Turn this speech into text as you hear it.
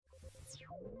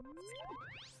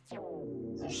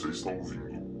Você está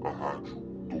ouvindo a Rádio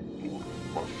Doutor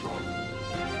Machado.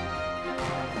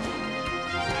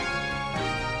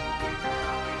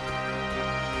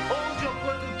 Onde ou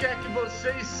quando quer que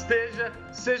você esteja,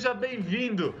 seja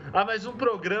bem-vindo a mais um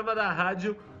programa da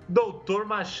Rádio Doutor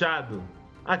Machado.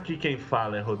 Aqui quem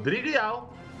fala é Rodrigo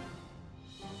Ial.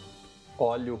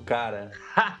 Olha o cara.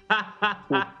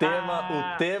 O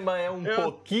tema é um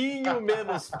pouquinho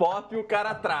menos pop e o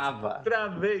cara trava.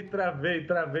 Travei,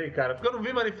 cara. Porque eu não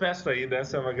vi Manifesto ainda,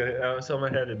 essa é uma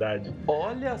realidade.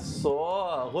 Olha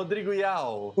só, Rodrigo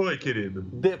Ial. Oi, querido.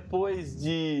 Depois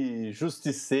de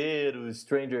Justiceiro,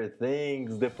 Stranger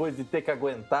Things, depois de ter que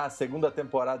aguentar a segunda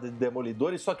temporada de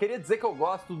Demolidor, e só queria dizer que eu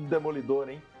gosto do Demolidor,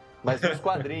 hein? Mas nos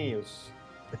quadrinhos.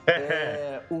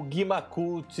 O Gui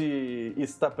Macuti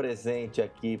está presente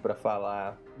aqui para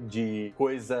falar de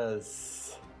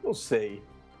coisas, não sei,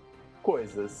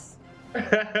 coisas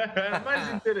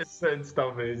mais interessantes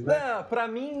talvez, né? Não, para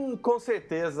mim com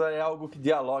certeza é algo que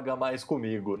dialoga mais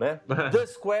comigo, né? The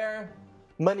Square,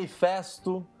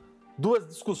 Manifesto, duas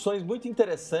discussões muito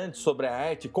interessantes sobre a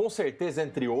arte, com certeza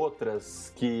entre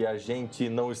outras que a gente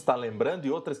não está lembrando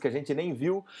e outras que a gente nem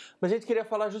viu, mas a gente queria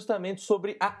falar justamente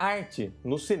sobre a arte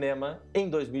no cinema em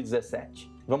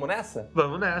 2017. Vamos nessa?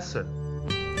 Vamos nessa.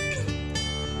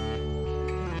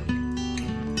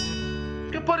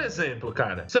 Porque, por exemplo,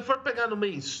 cara, se você for pegar no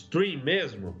mainstream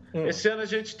mesmo, esse ano a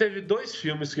gente teve dois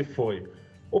filmes que foi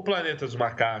O Planeta dos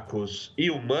Macacos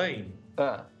e O Mãe,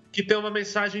 que tem uma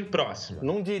mensagem próxima.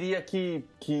 Não diria que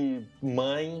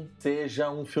Mãe seja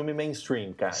um filme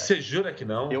mainstream, cara. Você jura que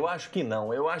não? Eu acho que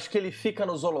não. Eu acho que ele fica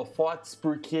nos holofotes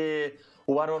porque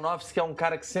o Aronofsky é um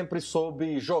cara que sempre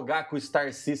soube jogar com o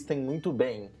Star System muito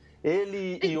bem.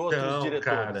 Ele e outros diretores,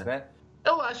 cara, né?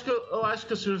 Eu acho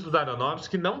que os filmes do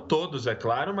Aronofsky, não todos, é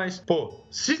claro, mas, pô,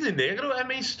 Cisne Negro é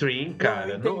mainstream,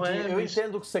 cara. Eu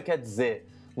entendo o que você quer dizer,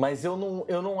 mas eu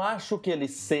não acho que ele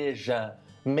seja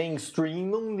mainstream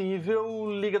num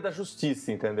nível Liga da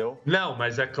Justiça, entendeu? Não,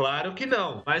 mas é claro que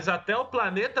não. Mas até o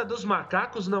Planeta dos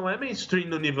Macacos não é mainstream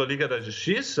no nível Liga da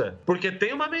Justiça, porque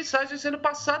tem uma mensagem sendo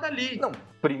passada ali. Não,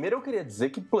 primeiro eu queria dizer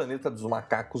que Planeta dos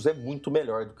Macacos é muito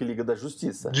melhor do que Liga da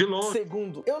Justiça. De longe.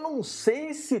 Segundo, eu não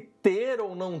sei se ter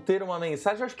ou não ter uma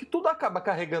mensagem, eu acho que tudo acaba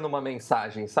carregando uma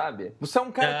mensagem, sabe? Você é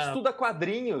um cara que estuda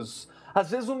quadrinhos.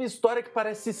 Às vezes uma história que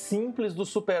parece simples do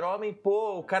super-homem,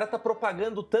 pô, o cara tá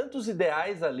propagando tantos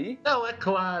ideais ali. Não, é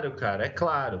claro, cara, é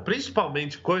claro.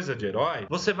 Principalmente coisa de herói,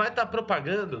 você vai estar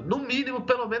propagando, no mínimo,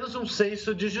 pelo menos um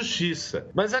senso de justiça.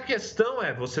 Mas a questão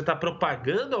é, você tá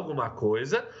propagando alguma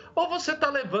coisa ou você tá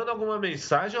levando alguma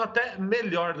mensagem, ou até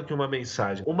melhor do que uma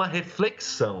mensagem, uma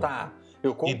reflexão. Tá.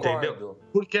 Eu concordo. Entendeu?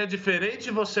 Porque é diferente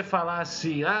você falar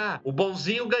assim, o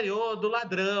bonzinho ganhou do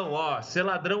ladrão, ser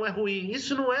ladrão é ruim.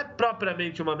 Isso não é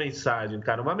propriamente uma mensagem,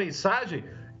 cara. Uma mensagem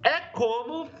é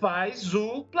como faz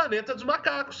o Planeta dos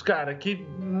Macacos, cara, que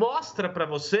mostra pra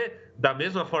você, da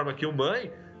mesma forma que o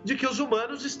Mãe, de que os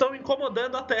humanos estão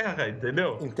incomodando a Terra,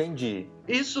 entendeu? Entendi.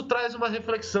 Isso traz uma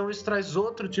reflexão, isso traz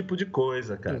outro tipo de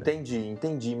coisa, cara.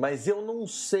 Entendi. Mas eu não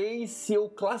sei se eu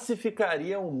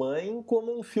classificaria o Mãe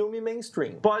como um filme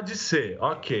mainstream. Pode ser,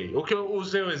 ok. O que eu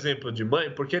usei o exemplo de Mãe,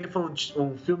 porque ele foi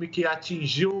um filme que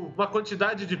atingiu uma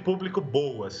quantidade de público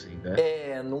boa, assim,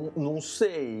 né? Não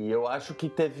sei. Eu acho que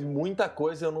teve muita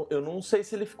coisa. Eu não sei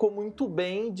se ele ficou muito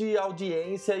bem de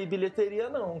audiência e bilheteria,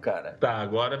 não, cara. Tá,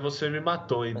 agora você me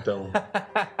matou, então.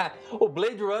 O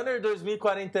Blade Runner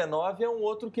 2049 é um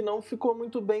outro que não ficou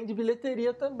muito bem de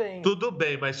bilheteria também. Tudo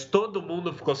bem, mas todo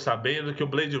mundo ficou sabendo que o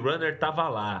Blade Runner tava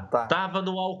lá. Tá. Tava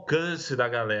no alcance da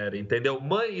galera, entendeu?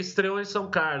 Mãe estreou em São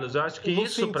Carlos. Eu acho que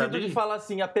isso pra mim... No sentido de falar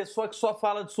assim, a pessoa que só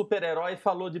fala de super-herói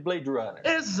falou de Blade Runner.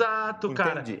 Exato,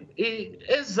 cara. Entendi.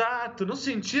 Exato. No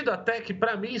sentido até que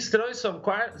pra mim estreou em São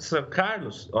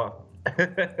Carlos...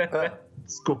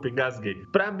 Desculpa, engasguei.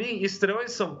 Pra mim, estreou em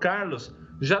São Carlos...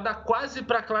 já dá quase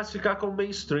pra classificar como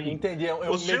mainstream. Entendi.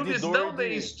 Os filmes não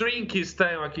mainstream que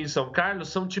estreiam aqui em São Carlos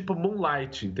são tipo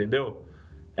Moonlight, entendeu?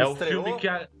 É Estreou? o filme que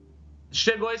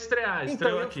chegou a estrear, então,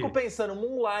 estreou eu aqui. fico pensando,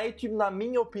 Moonlight, na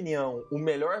minha opinião, o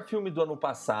melhor filme do ano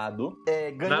passado,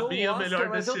 ganhou um Oscar, melhor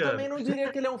mas eu também não diria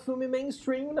que ele é um filme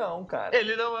mainstream, não, cara.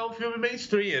 Ele não é um filme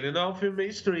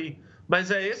mainstream, mas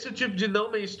é esse o tipo de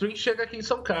não mainstream que chega aqui em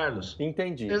São Carlos.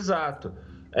 Entendi. Exato.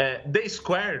 The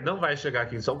Square não vai chegar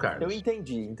aqui em São Carlos. Eu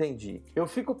entendi. Eu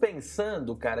fico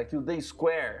pensando, cara, que o The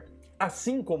Square,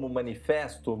 assim como o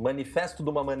Manifesto de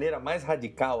uma maneira mais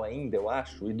radical ainda, eu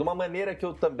acho, e de uma maneira que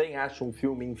eu também acho um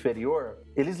filme inferior,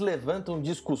 eles levantam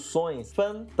discussões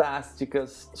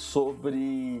fantásticas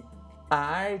sobre a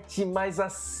arte, mas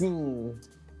assim,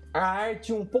 a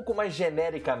arte um pouco mais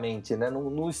genericamente, né?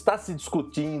 Não está se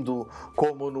discutindo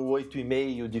como no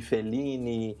 8,5 de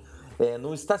Fellini,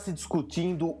 não está se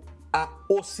discutindo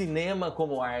o cinema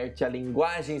como arte, a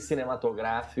linguagem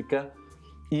cinematográfica,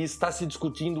 e está se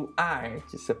discutindo a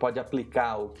arte. Você pode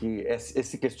aplicar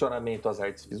esse questionamento às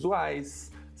artes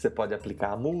visuais, você pode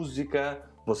aplicar a música,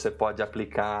 você pode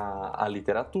aplicar a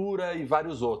literatura e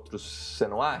vários outros, você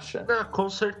não acha? Com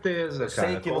certeza, cara.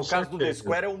 Eu sei que no caso do The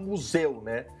Square é um museu,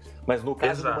 né? Mas no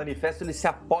caso do Manifesto ele se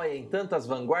apoia em tantas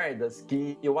vanguardas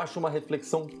que eu acho uma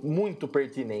reflexão muito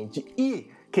pertinente. E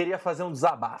queria fazer um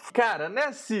desabafo. Cara,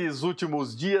 nesses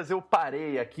últimos dias eu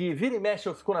parei aqui, vira e mexe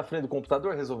eu fico na frente do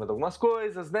computador resolvendo algumas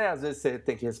coisas, né? Às vezes você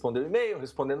tem que responder o e-mail,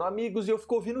 respondendo amigos, e eu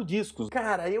fico ouvindo discos.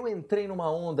 Cara, eu entrei numa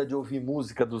onda de ouvir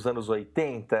música dos anos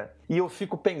 80 e eu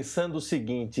fico pensando o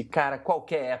seguinte, cara,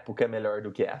 qualquer época é melhor do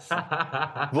que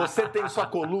essa. Você tem sua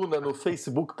coluna no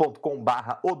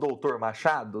facebook.com/o Doutor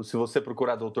Machado, se você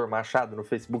procurar Doutor Machado no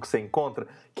Facebook você encontra,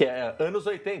 que é anos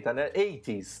 80, né?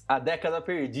 80s, a década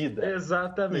perdida.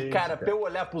 Exatamente. E, cara, pra eu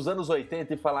olhar pros anos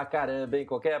 80 e falar, caramba, hein,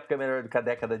 qualquer época é melhor do que a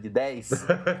década de 10,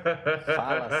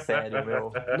 fala sério,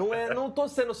 meu. Não tô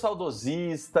sendo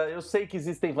saudosista, eu sei que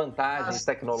existem vantagens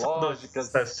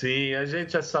tecnológicas. Sim, a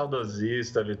gente é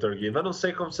saudosista, Vitor Gui, mas não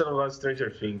sei como você não gosta de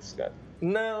Stranger Things, cara.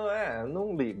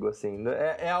 Não ligo, assim.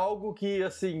 É algo que,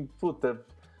 assim, puta,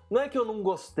 não é que eu não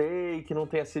gostei, que não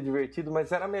tenha sido divertido,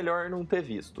 mas era melhor não ter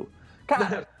visto.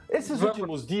 Cara, esses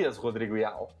últimos dias, Rodrigo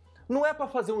Ial, não é pra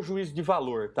fazer um juízo de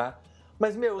valor, tá?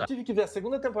 Mas, eu tive que ver a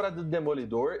segunda temporada do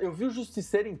Demolidor, eu vi o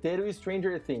Justiceiro inteiro e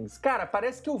Stranger Things. Cara,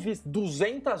 parece que eu vi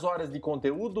 200 horas de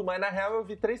conteúdo, mas na real eu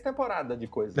vi 3 temporadas de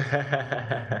coisa.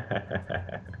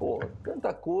 Pô,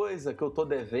 tanta coisa que eu tô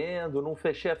devendo, não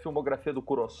fechei a filmografia do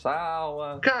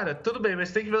Kurosawa. Cara, tudo bem,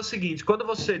 mas tem que ver o seguinte, quando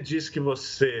você diz que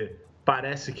você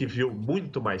parece que viu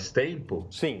muito mais tempo...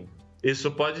 Sim.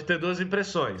 Isso pode ter duas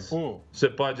impressões. Você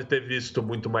pode ter visto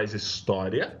muito mais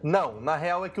história. Não, na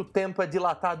real é que o tempo é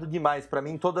dilatado demais. Pra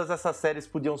mim, todas essas séries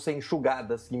podiam ser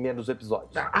enxugadas em menos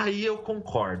episódios. Aí eu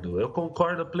concordo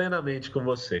plenamente com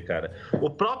você, cara.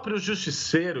 O próprio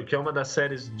Justiceiro, que é uma das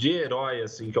séries de herói,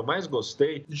 assim, que eu mais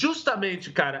gostei,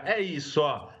 justamente, cara, é isso,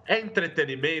 ó. É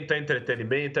entretenimento,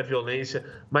 é violência,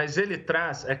 mas ele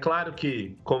traz, é claro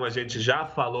que, como a gente já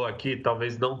falou aqui,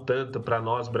 talvez não tanto para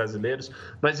nós brasileiros,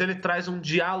 mas ele traz um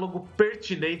diálogo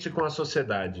pertinente com a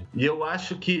sociedade. E eu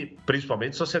acho que,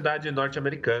 principalmente sociedade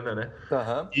norte-americana, né?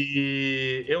 Uhum.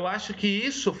 E eu acho que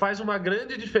isso faz uma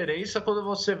grande diferença quando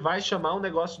você vai chamar um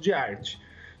negócio de arte.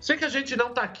 Sei que a gente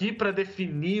não tá aqui para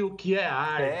definir o que é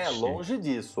arte. É, longe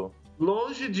disso.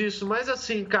 Longe disso, mas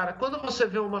assim, cara, quando você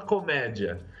vê uma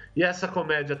comédia e essa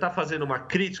comédia tá fazendo uma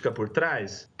crítica por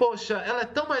trás, poxa, ela é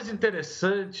tão mais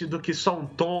interessante do que só um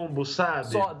tombo,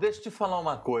 sabe? Só, deixa eu te falar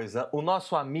uma coisa. O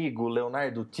nosso amigo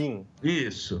Leonardo Tim...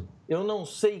 Isso. Eu não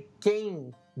sei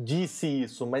quem disse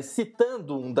isso, mas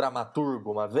citando um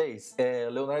dramaturgo uma vez,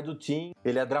 Leonardo Tim,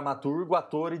 ele é dramaturgo,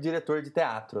 ator e diretor de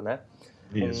teatro, né?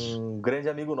 Isso. Um grande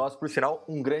amigo nosso, por sinal,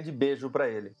 um grande beijo pra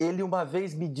ele. Ele uma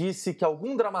vez me disse que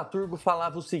algum dramaturgo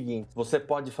falava o seguinte: você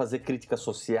pode fazer críticas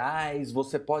sociais,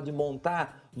 você pode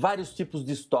montar vários tipos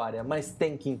de história, mas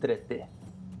tem que entreter.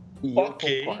 E eu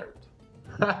concordo.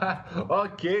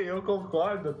 Ok, eu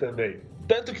concordo também.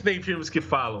 Tanto que tem filmes que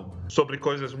falam sobre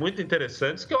coisas muito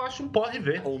interessantes que eu acho um porre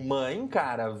ver. O Mãe,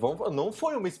 cara, não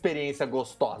foi uma experiência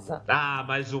gostosa. Ah,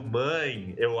 mas o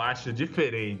Mãe eu acho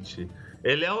diferente.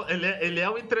 Ele é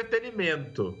um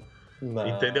entretenimento. Não.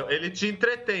 Entendeu? Ele te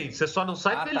entretém, você só não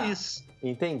sai feliz. Tá.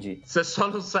 Entendi. Você só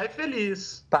não sai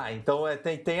feliz. Tá, então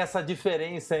tem essa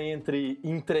diferença entre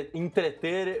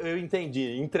entreter, eu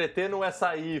entendi. Entreter não é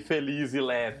sair feliz e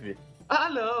leve. Ah,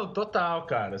 não, total,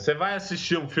 cara. Você vai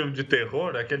assistir um filme de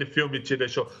terror, aquele filme te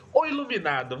deixou... O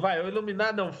Iluminado, O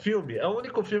Iluminado é um filme, é o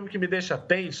único filme que me deixa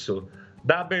tenso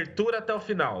da abertura até o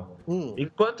final.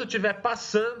 Enquanto estiver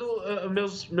passando,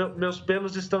 meus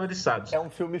pelos estão eriçados. É um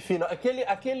filme fino.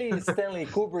 Aquele Stanley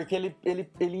Kubrick,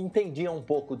 ele entendia um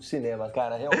pouco de cinema,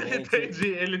 cara, realmente.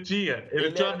 Ele tinha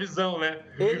uma visão, né?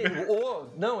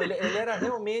 Ele era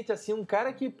realmente, assim, um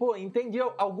cara que, entendia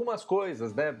algumas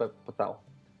coisas, né, tal.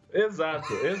 Exato.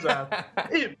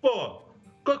 E,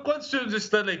 quantos filmes de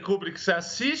Stanley Kubrick você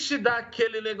assiste, dá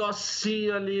aquele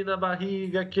negocinho ali na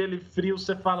barriga, aquele frio,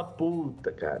 você fala,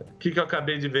 puta, cara, o que eu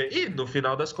acabei de ver? E, no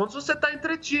final das contas, você tá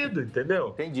entretido, entendeu?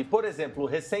 Entendi. Por exemplo,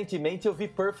 recentemente eu vi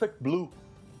Perfect Blue,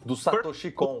 do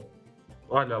Satoshi Kon.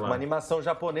 Olha lá. Uma animação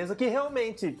japonesa que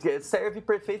realmente serve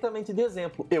perfeitamente de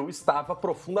exemplo. Eu estava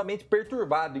profundamente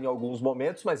perturbado em alguns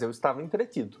momentos, mas eu estava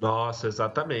entretido. Nossa,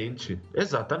 exatamente.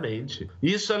 Exatamente.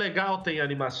 Isso é legal, tem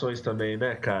animações também,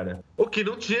 né, cara? O que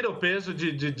não tira o peso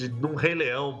de um Rei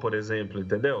Leão, por exemplo,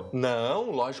 entendeu?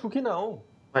 Não, lógico que não.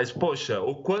 Mas, poxa,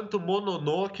 o quanto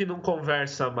Mononoke não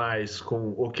conversa mais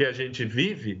com o que a gente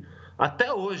vive...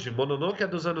 Até hoje, Mononoke é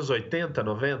dos anos 80,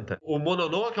 90. O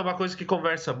Mononoke é uma coisa que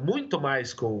conversa muito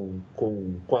mais com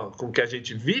o que a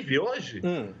gente vive hoje.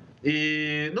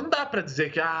 E não dá pra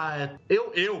dizer que...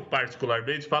 eu particularmente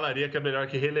particularmente, falaria que é melhor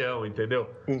que Rei Leão, entendeu?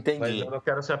 Entendi. Mas eu não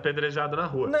quero ser apedrejado na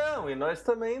rua. Não, e nós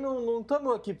também não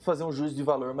estamos aqui para fazer um juízo de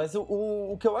valor. Mas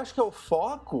o que eu acho que é o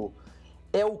foco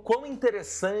é o quão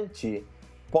interessante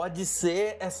pode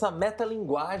ser essa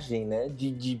metalinguagem, né?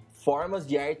 De formas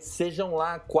de arte, sejam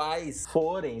lá quais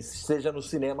forem, seja no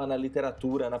cinema, na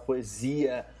literatura, na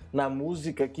poesia, na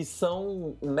música, que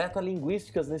são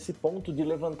metalinguísticas nesse ponto de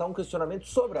levantar um questionamento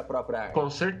sobre a própria arte.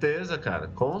 Com certeza, cara,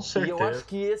 com certeza. E eu acho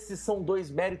que esses são dois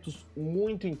méritos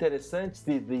muito interessantes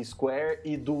de Square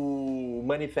e do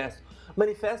Manifesto.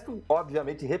 Manifesto,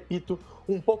 obviamente, repito,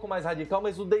 um pouco mais radical,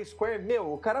 mas o The Square,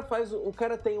 o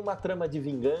cara tem uma trama de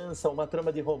vingança, uma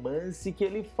trama de romance que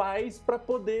ele faz para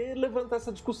poder levantar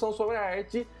essa discussão sobre a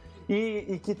arte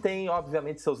e que tem,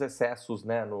 obviamente, seus excessos,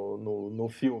 né, no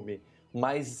filme.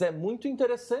 Mas é muito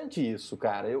interessante isso,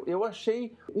 cara. Eu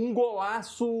achei um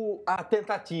golaço a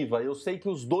tentativa. Eu sei que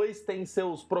os dois têm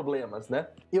seus problemas, né?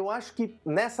 Eu acho que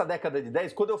nessa década de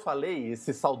 10, quando eu falei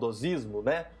esse saudosismo,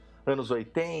 né? Anos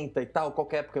 80 e tal,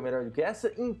 qualquer época é melhor do que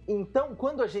essa. Então,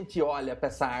 quando a gente olha para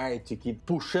essa arte que,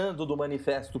 puxando do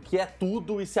Manifesto, que é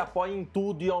tudo e se apoia em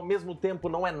tudo e ao mesmo tempo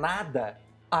não é nada,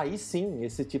 aí sim,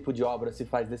 esse tipo de obra se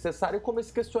faz necessário como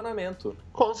esse questionamento.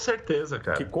 Com certeza,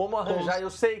 cara. Que como arranjar, eu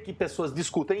sei que pessoas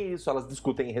discutem isso, elas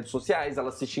discutem em redes sociais,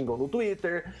 elas se xingam no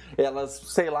Twitter, elas,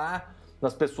 sei lá,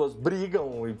 as pessoas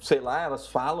brigam e, sei lá, elas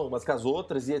falam umas com as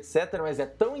outras e etc. Mas é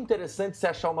tão interessante se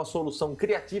achar uma solução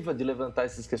criativa de levantar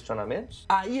esses questionamentos.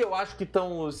 Aí eu acho que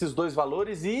estão esses dois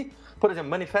valores e, por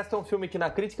exemplo, Manifesto é um filme que na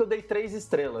crítica eu dei 3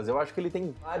 estrelas. Eu acho que ele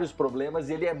tem vários problemas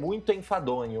e ele é muito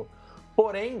enfadonho.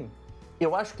 Porém,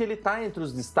 eu acho que ele está entre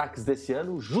os destaques desse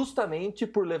ano justamente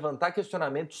por levantar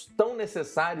questionamentos tão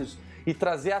necessários e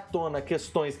trazer à tona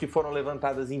questões que foram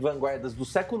levantadas em vanguardas do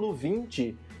século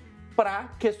XX para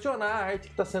questionar a arte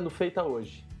que está sendo feita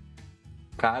hoje.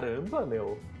 Caramba,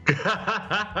 meu!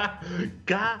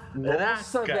 Caraca!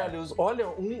 Nossa, velho, olha,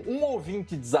 um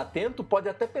ouvinte desatento pode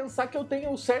até pensar que eu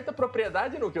tenho certa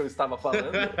propriedade no que eu estava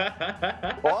falando.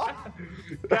 Ó!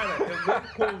 Cara, eu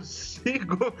não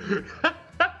consigo...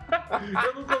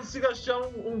 eu não consigo achar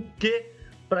um quê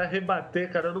pra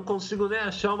rebater, cara. Eu não consigo nem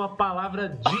achar uma palavra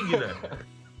digna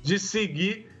de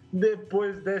seguir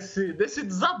depois desse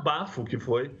desabafo que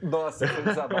foi. Nossa, que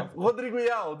desabafo. Rodrigo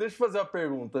Ial, deixa eu fazer uma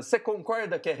pergunta. Você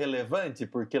concorda que é relevante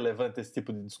porque levanta esse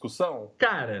tipo de discussão?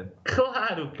 Cara,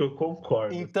 claro que eu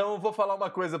concordo. Então eu vou falar uma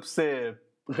coisa pra você.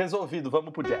 Resolvido,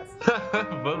 vamos pro jazz.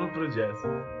 Vamos pro jazz.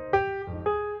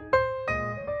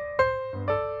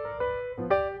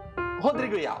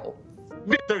 Rodrigo Ial.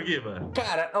 Vitor Guima.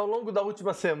 Cara, ao longo da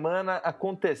última semana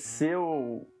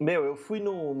aconteceu... eu fui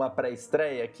numa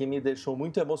pré-estreia que me deixou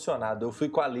muito emocionado. Eu fui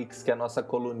com a Alix, que é a nossa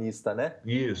colunista, né?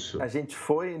 Isso. A gente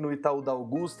foi no Itaú da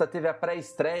Augusta, teve a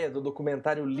pré-estreia do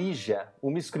documentário Lígia,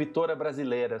 uma escritora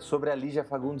brasileira, sobre a Lígia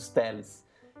Fagundes Telles,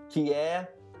 que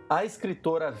é a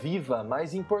escritora viva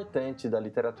mais importante da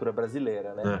literatura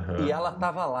brasileira, né? Uhum. E ela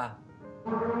tava lá.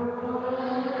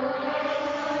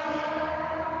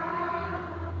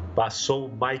 Passou o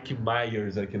Mike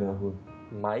Myers aqui na rua.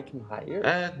 Mike Myers?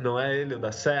 É, não é ele o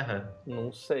da Serra?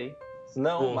 Não sei.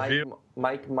 Não, Ouviu?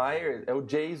 Mike Myers é o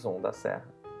Jason da Serra.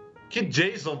 Que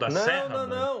Jason da Serra?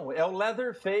 Não, é o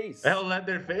Leatherface. É o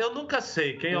Leatherface. Eu nunca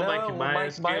sei quem é o Mike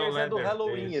Myers. O Mike Myers é do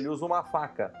Halloween, ele usa uma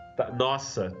faca.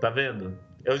 Nossa, tá vendo?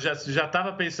 Eu já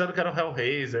tava pensando que era o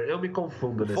Hellraiser. Eu me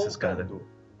confundo nesses caras.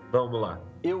 Vamos lá.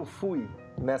 Eu fui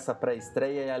nessa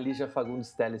pré-estreia e a Lígia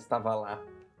Fagundes Telles estava lá.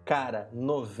 Cara,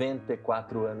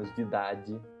 94 anos de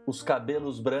idade, os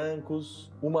cabelos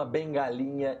brancos, uma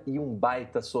bengalinha e um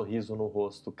baita sorriso no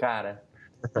rosto. Cara,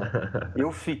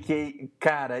 eu fiquei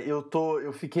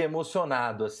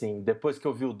emocionado, assim, depois que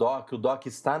eu vi o doc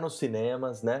está nos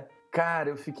cinemas, né? Cara,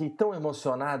 eu fiquei tão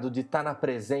emocionado de estar na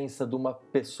presença de uma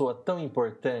pessoa tão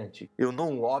importante. Eu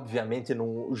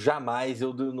jamais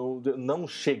não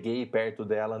cheguei perto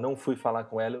dela, não fui falar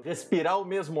com ela. Respirar o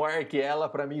mesmo ar que ela,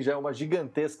 pra mim, já é uma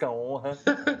gigantesca honra.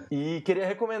 E queria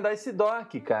recomendar esse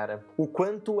doc, cara. O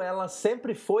quanto ela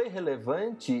sempre foi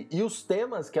relevante e os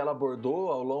temas que ela abordou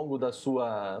ao longo da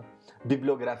sua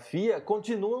bibliografia,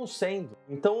 continuam sendo.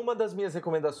 Então, uma das minhas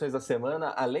recomendações da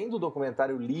semana, além do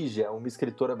documentário Lígia, uma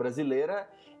escritora brasileira,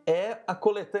 é a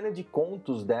coletânea de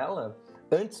contos dela,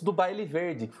 Antes do Baile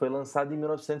Verde, que foi lançado em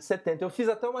 1970. Eu fiz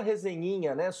até uma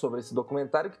resenhinha, né, sobre esse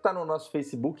documentário que está no nosso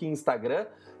Facebook e Instagram,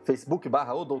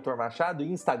 Facebook/o Doutor Machado e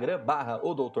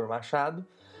Instagram/o Doutor Machado.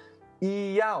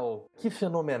 E, que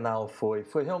fenomenal foi.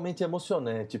 Foi realmente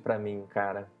emocionante pra mim,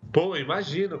 cara. Pô,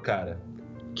 imagino, cara.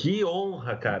 Que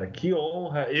honra, cara. Que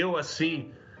honra. Eu, assim,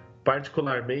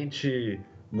 particularmente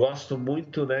gosto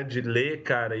muito, né, de ler,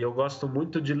 cara. E eu gosto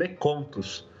muito de ler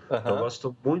contos. Eu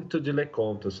gosto muito de ler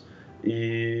contos.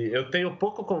 E eu tenho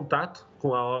pouco contato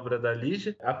com a obra da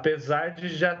Lígia, apesar de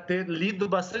já ter lido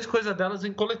bastante coisa delas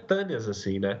em coletâneas,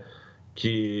 assim, né?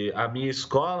 Que a minha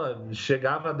escola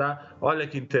chegava a dar... Olha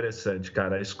que interessante,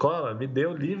 cara. A escola me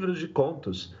deu livros de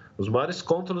contos. Os maiores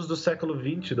contos do século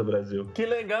XX do Brasil. Que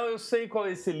legal, eu sei qual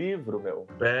é esse livro, meu.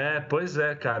 Pois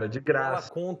é, cara, de graça. Ela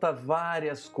conta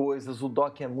várias coisas, o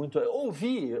Doc é muito...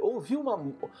 Ouvi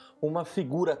uma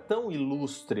figura tão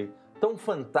ilustre, tão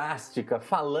fantástica,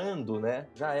 falando, né?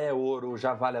 Já é ouro,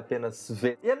 já vale a pena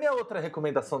ver. E a minha outra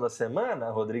recomendação da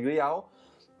semana, Rodrigo Ial,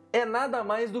 é nada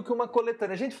mais do que uma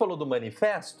coletânea. A gente falou do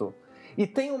Manifesto e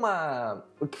tem uma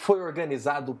que foi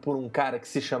organizado por um cara que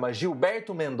se chama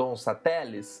Gilberto Mendonça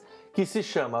Teles, que se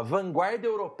chama Vanguarda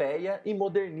Europeia e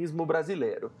Modernismo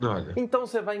Brasileiro. Olha. Então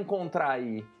você vai encontrar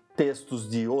aí textos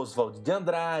de Oswald de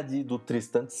Andrade, do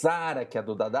Tristan Tzara, que é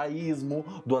do dadaísmo,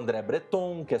 do André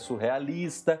Breton, que é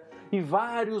surrealista, e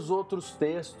vários outros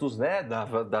textos, né,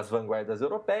 das vanguardas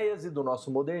europeias e do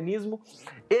nosso modernismo.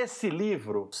 Esse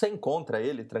livro, você encontra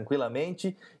ele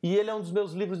tranquilamente, e ele é um dos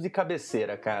meus livros de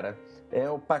cabeceira, cara.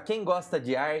 Para quem gosta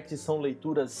de arte, são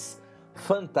leituras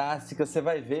fantásticas, você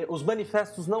vai ver. Os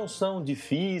manifestos não são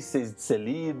difíceis de ser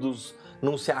lidos,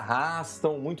 não se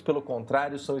arrastam, muito pelo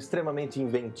contrário, são extremamente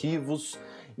inventivos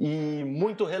e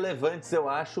muito relevantes, eu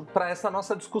acho, para essa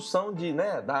nossa discussão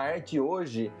da arte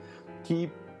hoje, que,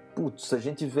 a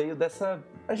gente veio dessa...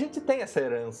 A gente tem essa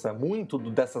herança muito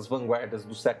dessas vanguardas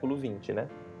do século XX, né?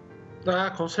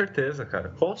 Ah, com certeza, cara.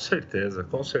 Com certeza,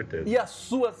 com certeza. E as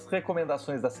suas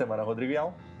recomendações da semana, Rodrigo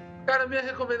Ial? Cara, minha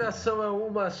recomendação é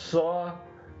uma só.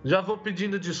 Já vou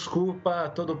pedindo desculpa a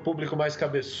todo o público mais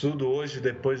cabeçudo hoje,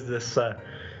 depois dessa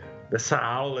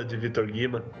aula de Vitor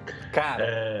Guima.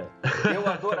 Cara, eu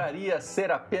adoraria ser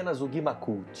apenas o Guima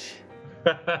Cult.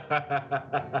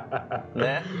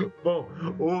 Né? Bom,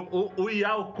 o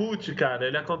Ial Cult, cara,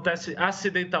 ele acontece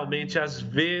acidentalmente. Às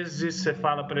vezes você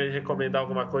fala pra ele recomendar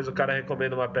alguma coisa, o cara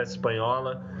recomenda uma peça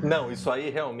espanhola. Não, isso aí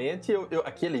realmente,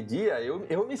 aquele dia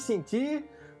eu me senti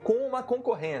com uma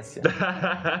concorrência.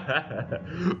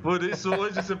 Por isso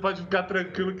hoje você pode ficar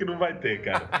tranquilo que não vai ter,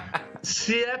 cara.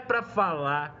 Se é pra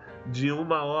falar de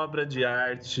uma obra de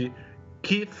arte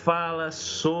que fala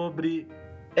sobre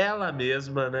ela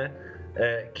mesma, né?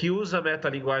 Que usa a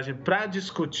metalinguagem para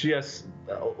discutir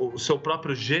o seu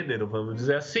próprio gênero, vamos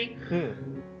dizer assim,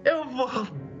 eu vou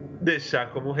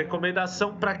deixar como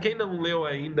recomendação para quem não leu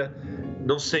ainda.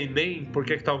 Não sei nem por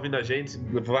que tá ouvindo a gente.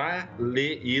 Vá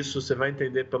ler isso, você vai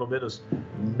entender pelo menos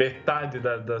metade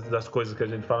das coisas que a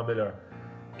gente fala melhor.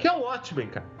 Que é o Watchmen,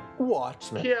 cara. O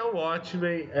Watchmen. Que é o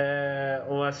Watchmen, é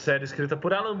uma série escrita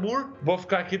por Alan Moore. Vou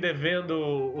ficar aqui devendo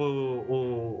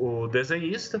o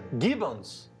desenhista.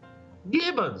 Gibbons.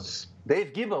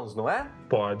 Dave Gibbons, não é?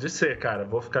 Pode ser, cara.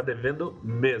 Vou ficar devendo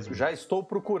mesmo. Já estou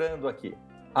procurando aqui.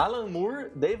 Alan Moore,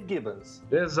 Dave Gibbons.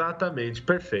 Exatamente,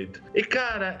 perfeito. E,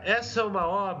 cara, essa é uma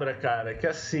obra, cara, que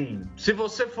assim, se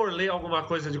você for ler alguma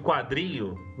coisa de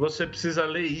quadrinho, você precisa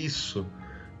ler isso.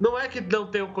 Não é que não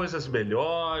tenham coisas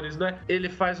melhores, né? Ele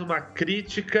faz uma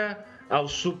crítica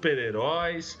aos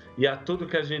super-heróis e a tudo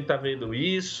que a gente tá vendo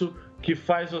isso, que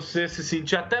faz você se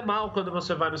sentir até mal quando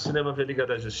você vai no cinema ver Liga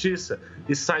da Justiça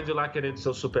e sai de lá querendo ser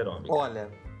o super-homem. Olha,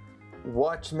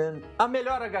 Watchmen, a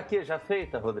melhor HQ já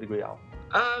feita, Rodrigo Ial.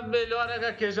 A melhor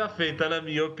HQ já feita, na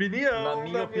minha opinião. Na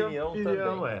minha opinião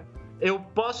também. Eu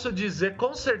posso dizer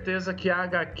com certeza que é a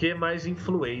HQ mais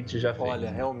influente já feita. Olha,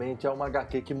 realmente é uma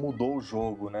HQ que mudou o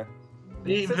jogo, né?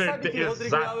 Você sabe que, Rodrigo,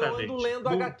 exatamente. Eu ando lendo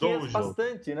HQs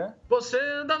bastante, né? Você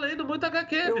anda lendo muito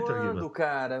HQ, Vitor Guima. Eu ando,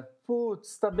 cara.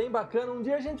 Putz, tá bem bacana. Um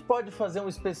dia a gente pode fazer um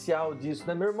especial disso,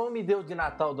 né? Meu irmão me deu de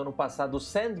Natal do ano passado o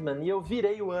Sandman e eu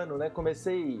virei o ano, né?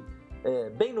 Comecei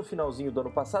bem no finalzinho do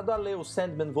ano passado a ler o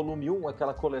Sandman Volume 1,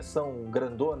 aquela coleção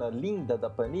grandona, linda da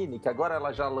Panini, que agora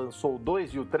ela já lançou o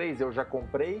 2 e o 3, eu já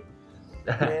comprei.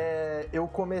 eu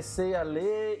comecei a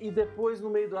ler e depois no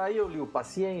meio do... Aí eu li o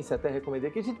Paciência, até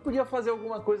recomendei que a gente podia fazer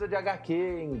alguma coisa de HQ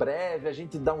em breve, a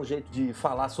gente dá um jeito de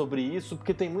falar sobre isso,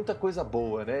 porque tem muita coisa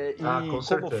boa, né? E como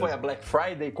certeza. foi a Black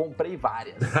Friday, comprei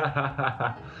várias.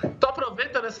 Então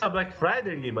aproveita nessa Black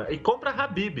Friday, Guima, e compra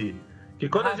Habib. Que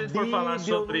quando a gente for falar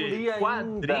sobre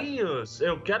quadrinhos,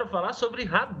 eu quero falar sobre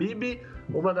Habib,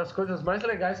 uma das coisas mais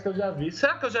legais que eu já vi.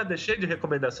 Será que eu já deixei de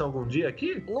recomendação algum dia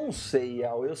aqui? Não sei,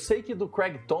 Al. Eu sei que do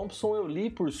Craig Thompson eu li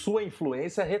por sua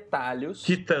influência Retalhos.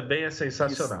 Que também é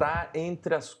sensacional. Que está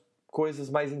entre as coisas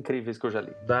mais incríveis que eu já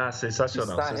li.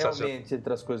 Sensacional. Está realmente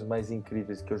entre as coisas mais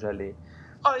incríveis que eu já li.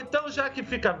 Então já que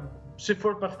se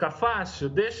for para ficar fácil,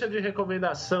 deixa de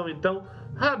recomendação, então,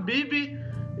 Habib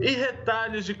e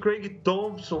Retalhos de Craig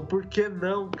Thompson, por que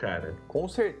não, cara? Com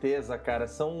certeza, cara,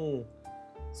 são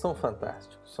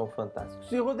fantásticos, são fantásticos.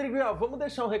 E, Rodrigo, vamos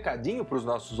deixar um recadinho para os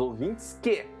nossos ouvintes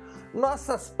que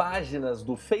nossas páginas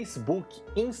do Facebook,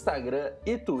 Instagram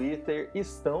e Twitter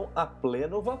estão a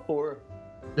pleno vapor.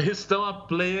 Estão a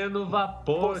pleno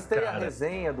vapor, Postei cara. a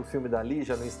resenha do filme da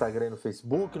Lígia no Instagram e no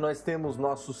Facebook. Nós temos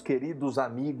nossos queridos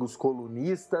amigos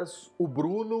colunistas, o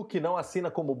Bruno, que não assina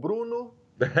como Bruno.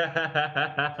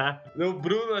 O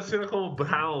Bruno assina como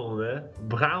Brown, né?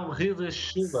 Brown Rio de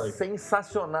Chuva.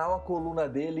 Sensacional a coluna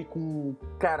dele, com,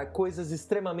 cara, coisas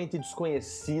extremamente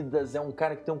desconhecidas. É um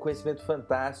cara que tem um conhecimento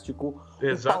fantástico.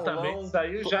 Exatamente, Paulão,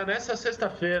 saiu já nessa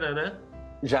sexta-feira, né?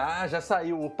 Já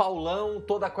saiu. O Paulão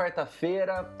toda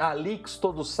quarta-feira, a Alix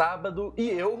todo sábado e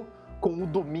eu com o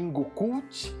Domingo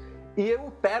Cult. E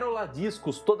o Pérola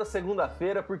Discos toda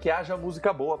segunda-feira, porque haja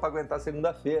música boa pra aguentar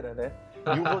segunda-feira, né?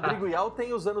 E o Rodrigo Ial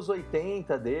tem os anos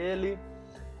 80 dele.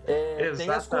 Tem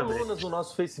as colunas no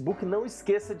nosso Facebook. Não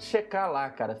esqueça de checar lá,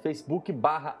 cara.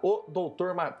 Facebook.com/o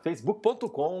Doutor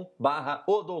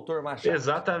Machado.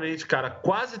 Exatamente, cara.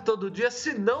 Quase todo dia,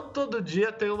 se não todo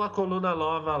dia, tem uma coluna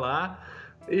nova lá.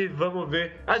 E vamos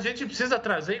ver. A gente precisa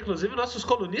trazer, inclusive, nossos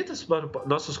colunistas.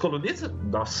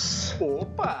 Nossa!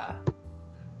 Opa!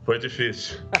 Foi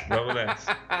difícil. Vamos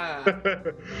nessa.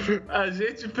 A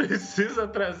gente precisa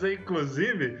trazer,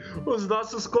 inclusive, os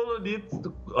nossos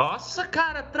colunistas. Nossa,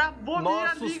 cara, travou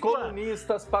minha língua. Nossos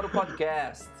colunistas para o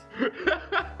podcast.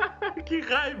 Que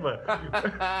raiva.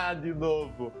 De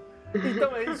novo.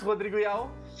 Então é isso, Rodrigo Ial.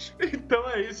 Então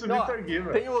é isso, Vitor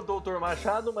Guima. Tem o Doutor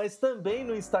Machado, mas também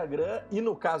no Instagram, e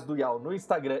no caso do Ial, no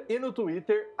Instagram e no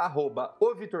Twitter,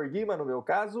 @o Vitor Guima, no meu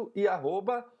caso, e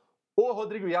 @o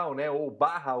Rodrigo Ial, né? Ou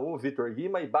 /o Vitor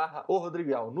Guima e /o Rodrigo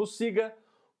Ial. Nos siga,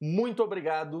 muito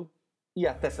obrigado e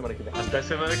até semana que vem. Até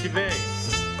semana que vem.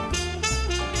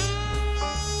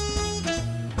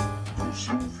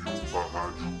 Você ouviu a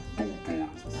Rádio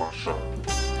Doutor Machado.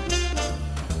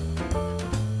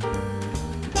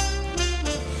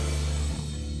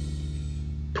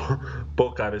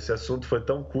 Pô, cara, esse assunto foi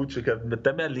tão cult que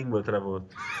até minha língua travou.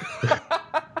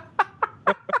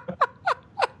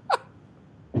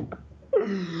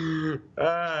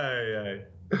 Ai,